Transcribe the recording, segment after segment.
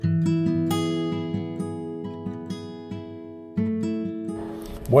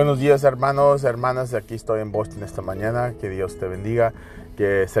Buenos días, hermanos, hermanas. Aquí estoy en Boston esta mañana. Que Dios te bendiga,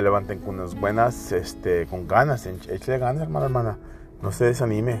 que se levanten con unas buenas, con ganas. Échale ganas, hermana. No se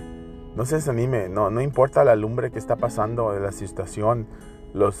desanime, no importa la lumbre que está pasando de la situación.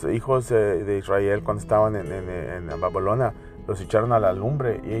 Los hijos de Israel, cuando estaban en Babilonia, los echaron a la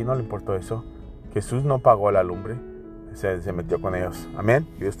lumbre y a ellos no le importó eso. Jesús no pagó a la lumbre, se metió con ellos. Amén.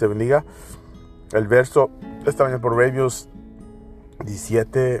 Que Dios te bendiga. El verso esta mañana, Proverbios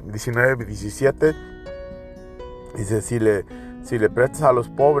 19, 17, dice: si le prestas a los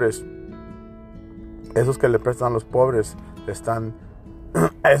pobres, esos que le prestan a los pobres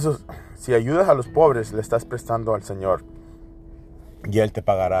si ayudas a los pobres, le estás prestando al Señor y Él te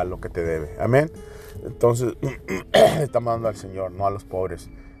pagará lo que te debe. Amén. Entonces le estamos dando al Señor, no a los pobres.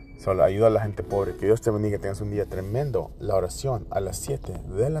 Solo ayuda a la gente pobre. Que Dios te bendiga, que tengas un día tremendo. La oración a las 7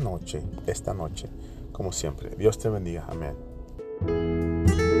 de la noche, esta noche, como siempre. Dios te bendiga. Amén.